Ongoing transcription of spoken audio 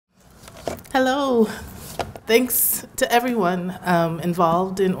Hello. Thanks to everyone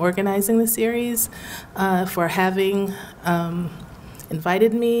involved in organizing the series for having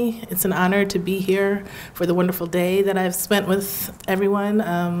invited me. It's an honor to be here for the wonderful day that I've spent with everyone.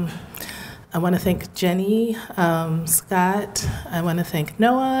 I want to thank Jenny, Scott. I want to thank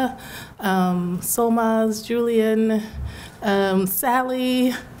Noah, Solmaz, Julian,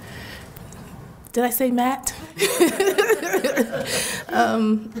 Sally. Did I say Matt?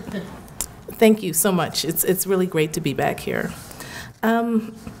 Thank you so much. It's really great to be back here.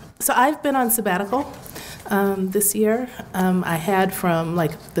 So I've been on sabbatical this year. I had from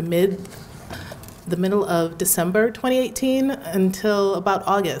like the middle of December 2018 until about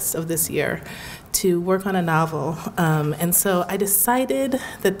August of this year to work on a novel. And so I decided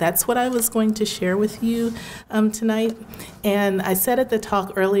that that's what I was going to share with you tonight. And I said at the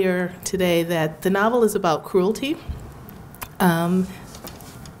talk earlier today that the novel is about cruelty.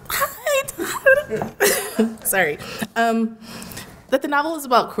 Sorry. That the novel is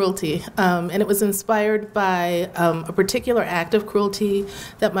about cruelty, and it was inspired by a particular act of cruelty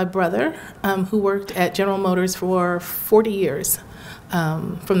that my brother, who worked at General Motors for 40 years,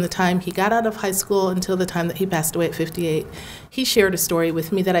 from the time he got out of high school until the time that he passed away at 58, he shared a story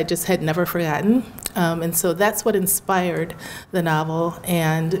with me that I just had never forgotten. And so that's what inspired the novel.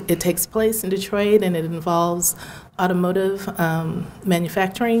 And it takes place in Detroit, and it involves automotive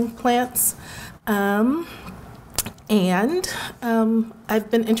manufacturing plants. I've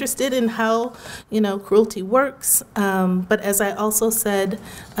been interested in how, cruelty works. But as I also said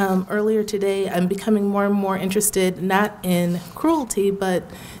earlier today, I'm becoming more and more interested not in cruelty, but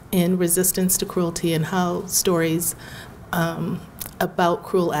in resistance to cruelty and how stories about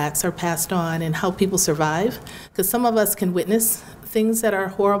cruel acts are passed on and how people survive. Because some of us can witness things that are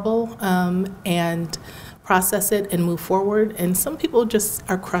horrible and process it and move forward, and some people just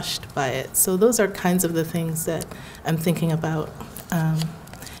are crushed by it. So those are kinds of the things that I'm thinking about.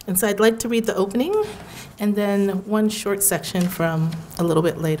 And so I'd like to read the opening and then one short section from a little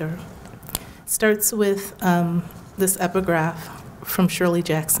bit later. It starts with this epigraph from Shirley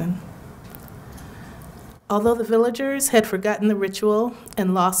Jackson. Although the villagers had forgotten the ritual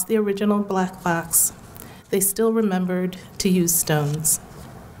and lost the original black box, they still remembered to use stones.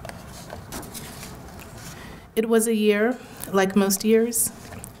 It was a year, like most years,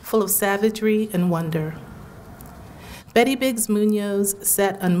 full of savagery and wonder. Betty Biggs Munoz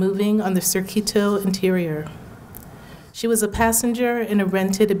sat unmoving on the Circuito interior. She was a passenger in a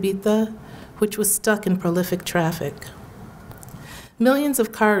rented Ibiza, which was stuck in prolific traffic. Millions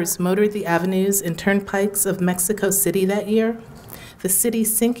of cars motored the avenues and turnpikes of Mexico City that year, the city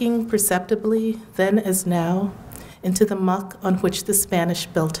sinking perceptibly, then as now, into the muck on which the Spanish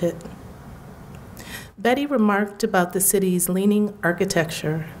built it. Betty remarked about the city's leaning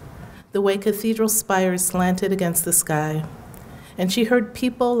architecture, the way cathedral spires slanted against the sky, and she heard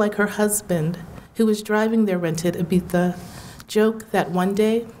people like her husband, who was driving their rented Ibiza, joke that one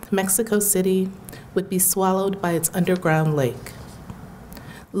day Mexico City would be swallowed by its underground lake.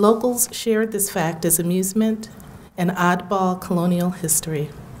 Locals shared this fact as amusement and oddball colonial history.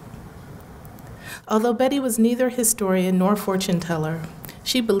 Although Betty was neither historian nor fortune teller,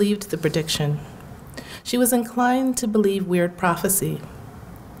 she believed the prediction. She was inclined to believe weird prophecy.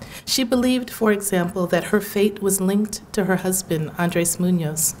 She believed, for example, that her fate was linked to her husband, Andres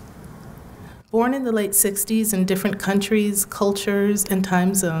Munoz. Born in the late 60s in different countries, cultures, and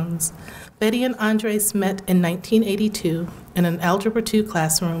time zones, Betty and Andres met in 1982 in an Algebra 2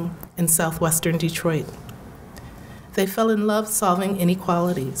 classroom in southwestern Detroit. They fell in love solving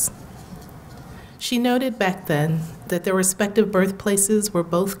inequalities. She noted back then that their respective birthplaces were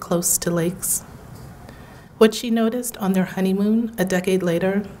both close to lakes. What she noticed on their honeymoon a decade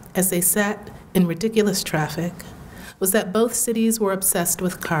later, as they sat in ridiculous traffic, was that both cities were obsessed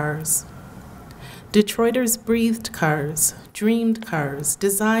with cars. Detroiters breathed cars, dreamed cars,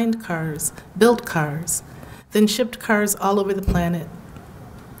 designed cars, built cars, then shipped cars all over the planet.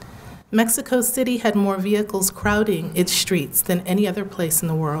 Mexico City had more vehicles crowding its streets than any other place in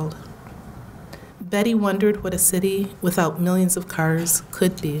the world. Betty wondered what a city without millions of cars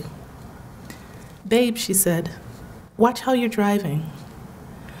could be. "Babe," she said, "watch how you're driving."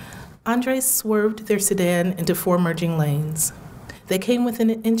 Andres swerved their sedan into 4 merging lanes. They came within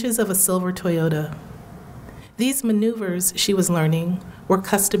inches of a silver Toyota. These maneuvers, she was learning, were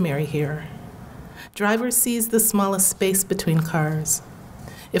customary here. Drivers seized the smallest space between cars.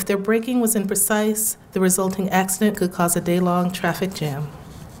 If their braking was imprecise, the resulting accident could cause a day-long traffic jam.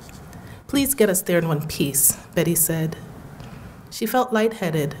 "Please get us there in one piece," Betty said. She felt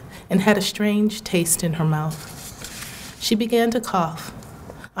lightheaded and had a strange taste in her mouth. She began to cough.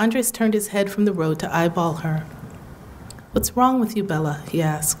 Andres turned his head from the road to eyeball her. "What's wrong with you, Bella?" he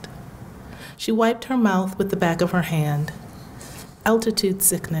asked. She wiped her mouth with the back of her hand. "Altitude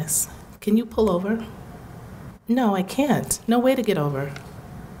sickness. Can you pull over?" "No, I can't. No way to get over."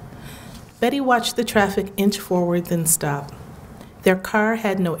 Betty watched the traffic inch forward, then stop. Their car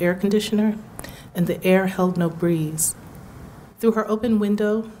had no air conditioner, and the air held no breeze. Through her open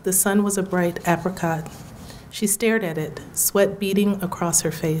window, the sun was a bright apricot. She stared at it, sweat beading across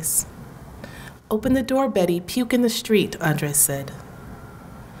her face. "Open the door, Betty. Puke in the street," Andres said.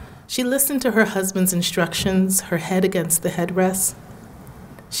 She listened to her husband's instructions, her head against the headrest.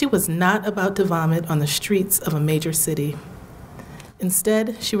 She was not about to vomit on the streets of a major city.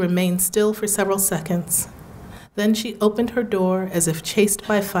 Instead, she remained still for several seconds. Then she opened her door as if chased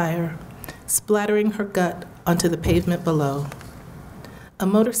by fire, splattering her gut onto the pavement below. A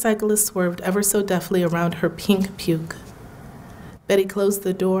motorcyclist swerved ever so deftly around her pink puke. Betty closed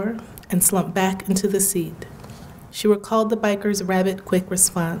the door and slumped back into the seat. She recalled the biker's rabid, quick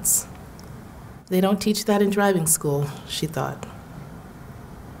response. "They don't teach that in driving school," she thought.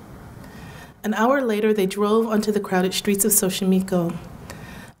 An hour later, they drove onto the crowded streets of Xochimilco.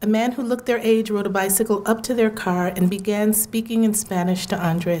 A man who looked their age rode a bicycle up to their car and began speaking in Spanish to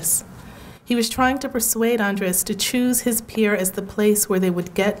Andres. He was trying to persuade Andres to choose his pier as the place where they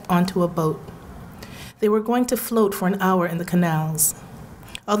would get onto a boat. They were going to float for an hour in the canals.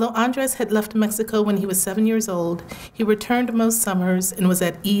 Although Andres had left Mexico when he was 7 years old, he returned most summers and was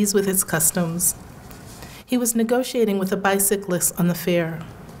at ease with its customs. He was negotiating with a bicyclist on the fare.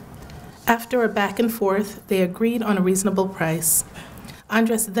 After a back and forth, they agreed on a reasonable price.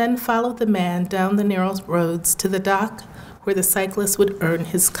 Andres then followed the man down the narrow roads to the dock where the cyclist would earn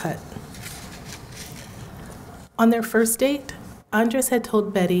his cut. On their first date, Andres had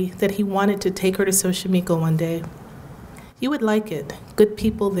told Betty that he wanted to take her to Xochimilco one day. "You would like it. Good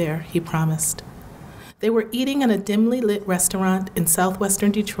people there," he promised. They were eating in a dimly lit restaurant in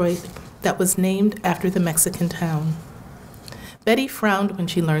southwestern Detroit that was named after the Mexican town. Betty frowned when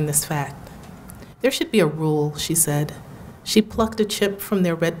she learned this fact. "There should be a rule," she said. She plucked a chip from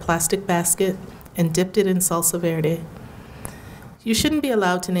their red plastic basket and dipped it in salsa verde. "You shouldn't be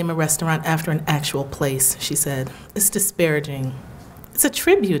allowed to name a restaurant after an actual place," she said. "It's disparaging." "It's a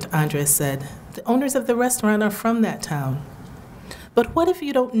tribute," Andres said. "The owners of the restaurant are from that town." "But what if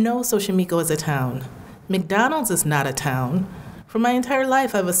you don't know Xochimilco as a town? McDonald's is not a town. For my entire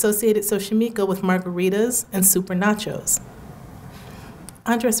life, I've associated Xochimilco with margaritas and super nachos."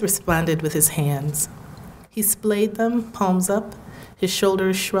 Andres responded with his hands. He splayed them, palms up, his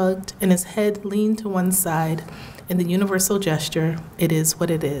shoulders shrugged, and his head leaned to one side in the universal gesture, "It is what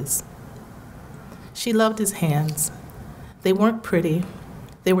it is." She loved his hands. They weren't pretty.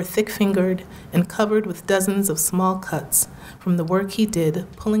 They were thick-fingered and covered with dozens of small cuts from the work he did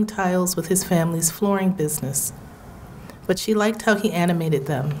pulling tiles with his family's flooring business. But she liked how he animated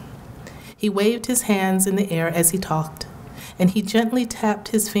them. He waved his hands in the air as he talked, and he gently tapped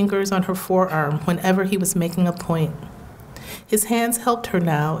his fingers on her forearm whenever he was making a point. His hands helped her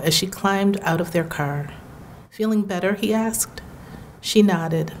now as she climbed out of their car. "Feeling better?" he asked. She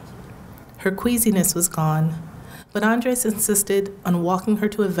nodded. Her queasiness was gone, but Andres insisted on walking her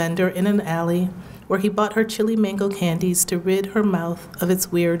to a vendor in an alley where he bought her chili mango candies to rid her mouth of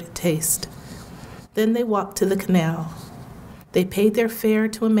its weird taste. Then they walked to the canal. They paid their fare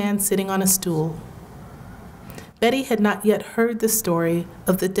to a man sitting on a stool. Betty had not yet heard the story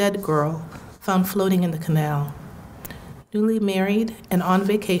of the dead girl found floating in the canal. Newly married and on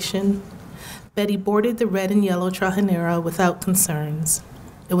vacation, Betty boarded the red and yellow Trajinera without concerns.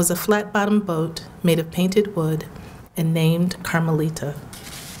 It was a flat-bottomed boat made of painted wood and named Carmelita.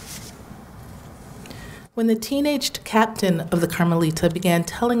 When the teenaged captain of the Carmelita began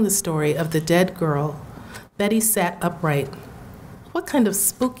telling the story of the dead girl, Betty sat upright. What kind of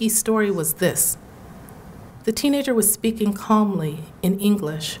spooky story was this? The teenager was speaking calmly in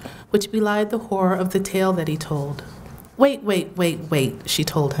English, which belied the horror of the tale that he told. Wait, she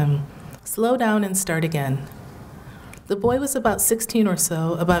told him. "Slow down and start again." The boy was about 16 or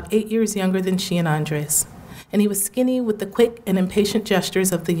so, about 8 years younger than she and Andres, and he was skinny with the quick and impatient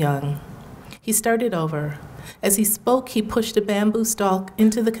gestures of the young. He started over. As he spoke, he pushed a bamboo stalk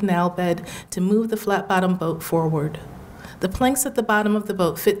into the canal bed to move the flat-bottomed boat forward. The planks at the bottom of the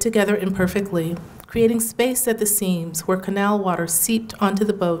boat fit together imperfectly, creating space at the seams where canal water seeped onto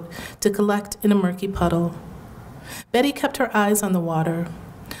the boat to collect in a murky puddle. Betty kept her eyes on the water.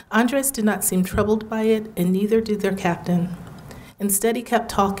 Andres did not seem troubled by it, and neither did their captain. Instead, he kept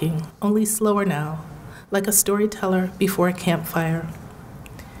talking, only slower now, like a storyteller before a campfire.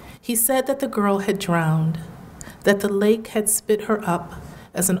 He said that the girl had drowned, that the lake had spit her up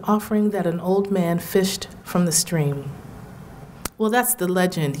as an offering that an old man fished from the stream. Well, that's the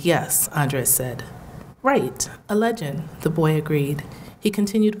legend, yes, Andres said. Right, a legend, the boy agreed. He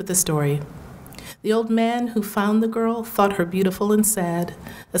continued with the story. The old man who found the girl thought her beautiful and sad,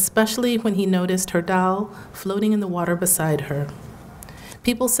 especially when he noticed her doll floating in the water beside her.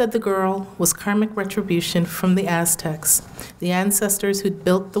 People said the girl was karmic retribution from the Aztecs, the ancestors who'd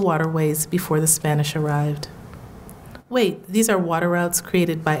built the waterways before the Spanish arrived. Wait, these are water routes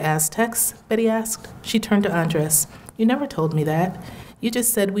created by Aztecs? Betty asked. She turned to Andres. You never told me that. You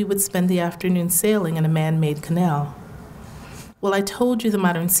just said we would spend the afternoon sailing in a man-made canal. Well, I told you the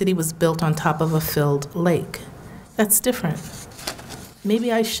modern city was built on top of a filled lake. That's different.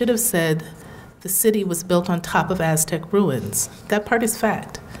 Maybe I should have said the city was built on top of Aztec ruins. That part is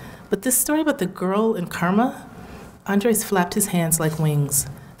fact. But this story about the girl in karma? Andres flapped his hands like wings.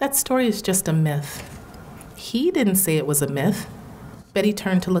 That story is just a myth. He didn't say it was a myth. Betty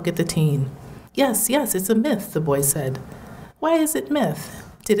turned to look at the teen. Yes, it's a myth, the boy said. Why is it myth?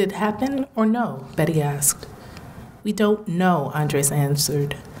 Did it happen or no? Betty asked. We don't know, Andres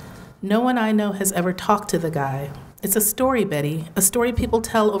answered. No one I know has ever talked to the guy. It's a story, Betty, a story people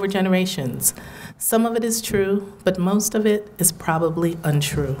tell over generations. Some of it is true, but most of it is probably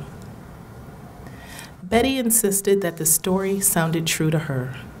untrue. Betty insisted that the story sounded true to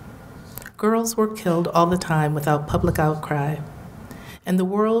her. Girls were killed all the time without public outcry, and the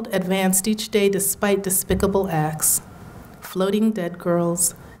world advanced each day despite despicable acts. Floating dead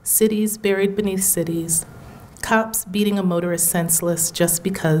girls, cities buried beneath cities, cops beating a motorist senseless just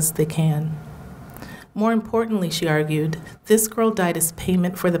because they can. More importantly, she argued, this girl died as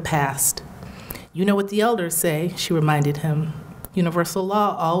payment for the past. You know what the elders say, she reminded him. Universal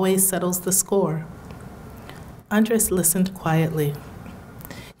law always settles the score. Andres listened quietly.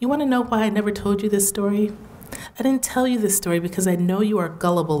 You want to know why I never told you this story? I didn't tell you this story because I know you are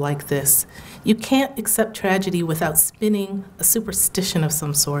gullible like this. You can't accept tragedy without spinning a superstition of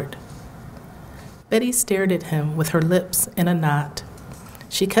some sort. Betty stared at him with her lips in a knot.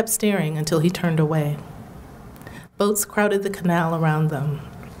 She kept staring until he turned away. Boats crowded the canal around them.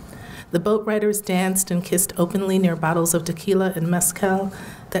 The boat riders danced and kissed openly near bottles of tequila and mezcal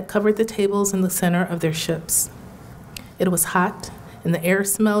that covered the tables in the center of their ships. It was hot, and the air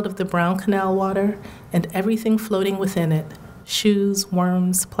smelled of the brown canal water and everything floating within it: shoes,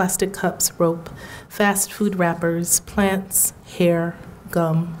 worms, plastic cups, rope, fast food wrappers, plants, hair,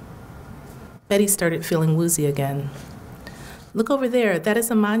 gum. Betty started feeling woozy again. Look over there, that is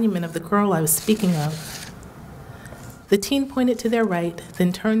a monument of the girl I was speaking of. The teen pointed to their right,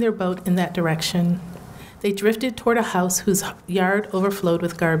 then turned their boat in that direction. They drifted toward a house whose yard overflowed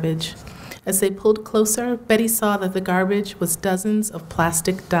with garbage. As they pulled closer, Betty saw that the garbage was dozens of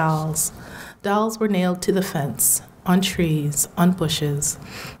plastic dolls. Dolls were nailed to the fence, on trees, on bushes.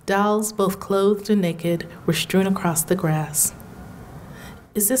 Dolls, both clothed and naked, were strewn across the grass.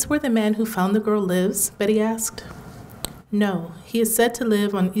 Is this where the man who found the girl lives? Betty asked. No, he is said to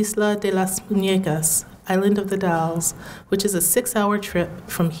live on Isla de las Muñecas, Island of the Dolls, which is a 6-hour trip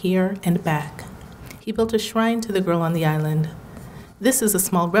from here and back. He built a shrine to the girl on the island. This is a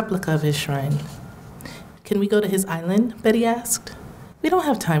small replica of his shrine. Can we go to his island? Betty asked. We don't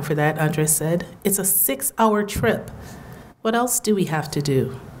have time for that, Andres said. It's a 6-hour trip. What else do we have to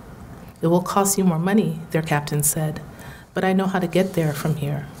do? It will cost you more money, their captain said, but I know how to get there from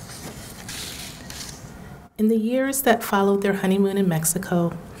here. In the years that followed their honeymoon in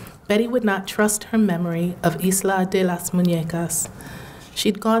Mexico, Betty would not trust her memory of Isla de las Muñecas.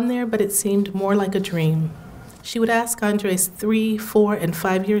 She'd gone there, but it seemed more like a dream. She would ask Andres 3, 4, and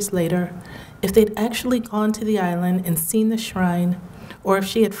 5 years later if they'd actually gone to the island and seen the shrine, or if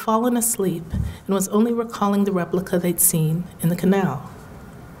she had fallen asleep and was only recalling the replica they'd seen in the canal.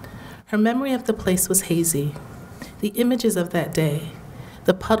 Her memory of the place was hazy. The images of that day,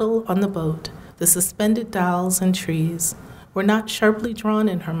 the puddle on the boat, the suspended dolls and trees, were not sharply drawn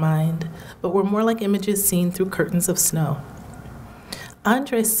in her mind, but were more like images seen through curtains of snow.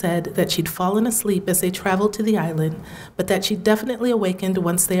 Andres said that she'd fallen asleep as they traveled to the island, but that she definitely awakened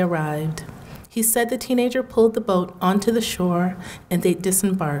once they arrived. He said the teenager pulled the boat onto the shore and they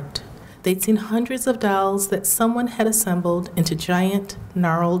disembarked. They'd seen hundreds of dolls that someone had assembled into giant,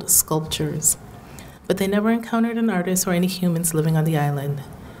 gnarled sculptures. But they never encountered an artist or any humans living on the island.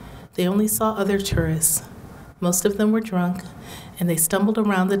 They only saw other tourists. Most of them were drunk, and they stumbled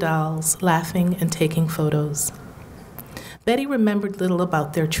around the dolls, laughing and taking photos. Betty remembered little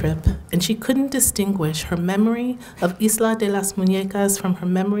about their trip, and she couldn't distinguish her memory of Isla de las Muñecas from her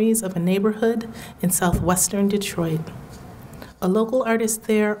memories of a neighborhood in southwestern Detroit. A local artist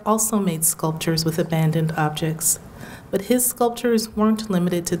there also made sculptures with abandoned objects, But his sculptures weren't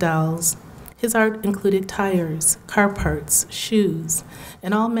limited to dolls. His art included tires, car parts, shoes,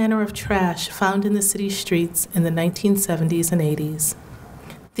 and all manner of trash found in the city streets in the 1970s and 80s.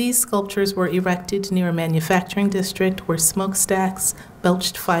 These sculptures were erected near a manufacturing district where smokestacks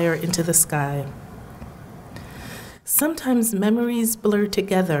belched fire into the sky. "Sometimes memories blur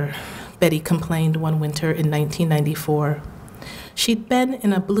together," Betty complained one winter in 1994. She'd been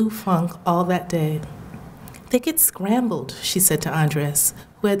in a blue funk all that day. "They get scrambled," she said to Andres,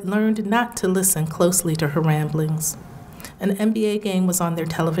 who had learned not to listen closely to her ramblings. An NBA game was on their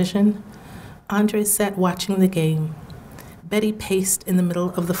television. Andres sat watching the game. Betty paced in the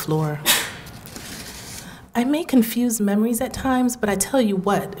middle of the floor. "I may confuse memories at times, but I tell you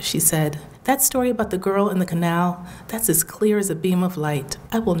what," she said. "That story about the girl in the canal, that's as clear as a beam of light.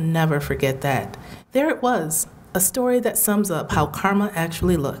 I will never forget that. There it was, a story that sums up how karma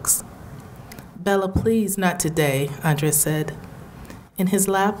actually looks." "Bella, please, not today," Andres said. In his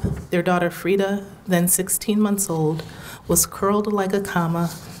lap, their daughter Frida, then 16 months old, was curled like a comma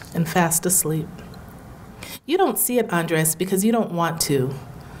and fast asleep. "You don't see it, Andres, because you don't want to.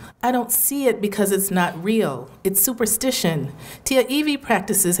 I don't see it because it's not real. It's superstition. Tia Evie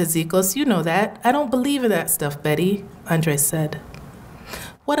practices Hezikos, you know that. I don't believe in that stuff, Betty," Andres said.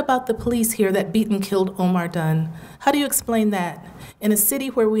 "What about the police here that beat and killed Omar Dunn? How do you explain that? In a city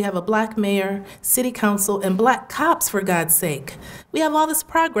where we have a black mayor, city council, and black cops, for God's sake. We have all this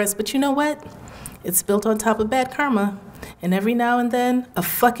progress, but you know what? It's built on top of bad karma, and every now and then, a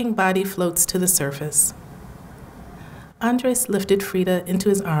fucking body floats to the surface." Andres lifted Frida into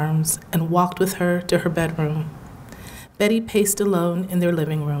his arms and walked with her to her bedroom. Betty paced alone in their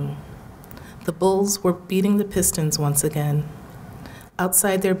living room. The Bulls were beating the Pistons once again.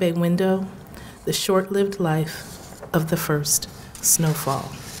 Outside their bay window, the short-lived life of the first snowfall.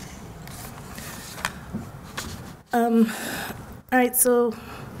 All right, so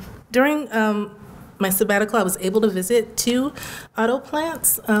during my sabbatical, I was able to visit 2 auto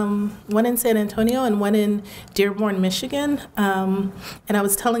plants, one in San Antonio and one in Dearborn, Michigan. And I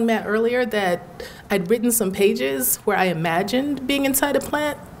was telling Matt earlier that I'd written some pages where I imagined being inside a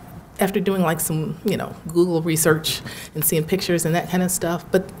plant after doing like some, Google research and seeing pictures and that kind of stuff.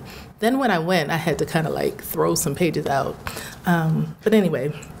 But then when I went, I had to kind of like throw some pages out. But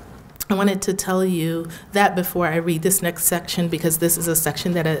anyway, I wanted to tell you that before I read this next section, because this is a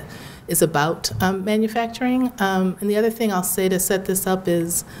section that is about manufacturing. And the other thing I'll say to set this up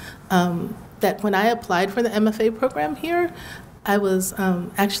is that when I applied for the MFA program here, I was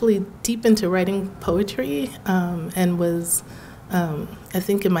actually deep into writing poetry and was, I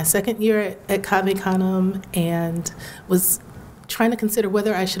think, in my second year at Cave Canem, and was trying to consider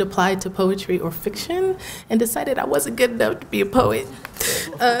whether I should apply to poetry or fiction, and decided I wasn't good enough to be a poet.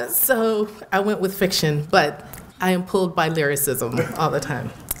 So I went with fiction, but I am pulled by lyricism all the time.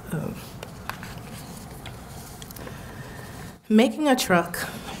 Making a truck,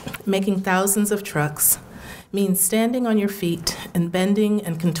 making thousands of trucks, means standing on your feet and bending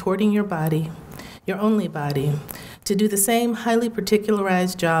and contorting your body, your only body, to do the same highly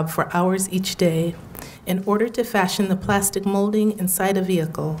particularized job for hours each day in order to fashion the plastic molding inside a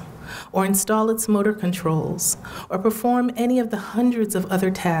vehicle, or install its motor controls, or perform any of the hundreds of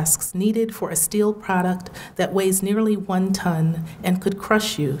other tasks needed for a steel product that weighs nearly 1 ton and could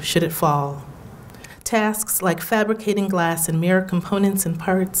crush you should it fall. Tasks like fabricating glass and mirror components and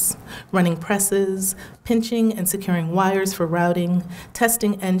parts, running presses, pinching and securing wires for routing,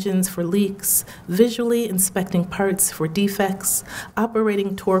 testing engines for leaks, visually inspecting parts for defects,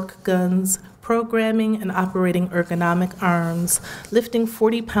 operating torque guns, programming and operating ergonomic arms, lifting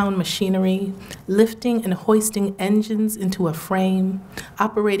 40-pound machinery, lifting and hoisting engines into a frame,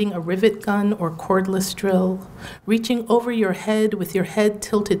 operating a rivet gun or cordless drill, reaching over your head with your head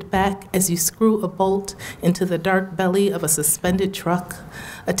tilted back as you screw a bolt into the dark belly of a suspended truck,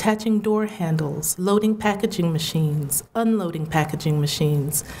 attaching door handles, loading packaging machines, unloading packaging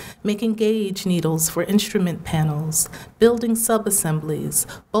machines, making gauge needles for instrument panels, building sub-assemblies,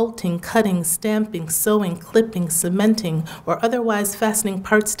 bolting, cutting, stamping, sewing, clipping, cementing, or otherwise fastening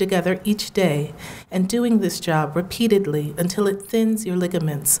parts together each day, and doing this job repeatedly until it thins your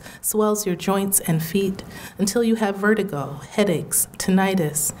ligaments, swells your joints and feet, until you have vertigo, headaches,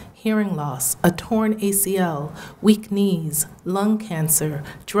 tinnitus, hearing loss, a torn ACL, weak knees, lung cancer,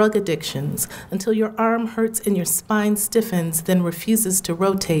 drug addictions, until your arm hurts and your spine stiffens, then refuses to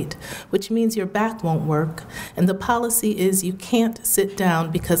rotate, which means your back won't work. And the policy is you can't sit down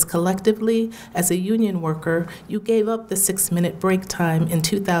because collectively, as a union worker, you gave up the 6-minute break time in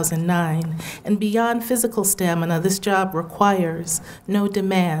 2009. And beyond physical stamina, this job requires, no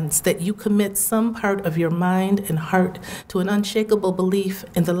demands, that you commit some part of your mind and heart to an unshakable belief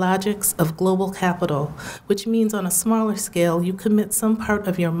in the logics of global capital, which means on a smaller scale, you commit some part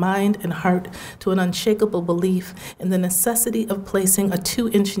of your mind and heart to an unshakable belief in the necessity of placing a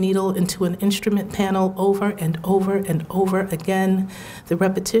 2-inch needle into an instrument panel over and over and over again, the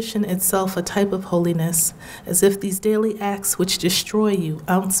repetition itself a type of holiness, as if these daily acts which destroy you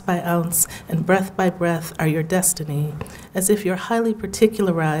ounce by ounce and breath by breath are your destiny, as if your highly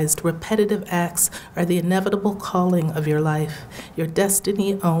particularized, repetitive acts are the inevitable calling of your life, your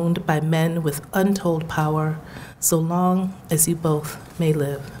destiny owned by men with untold power, so long as you both may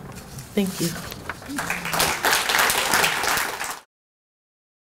live. Thank you.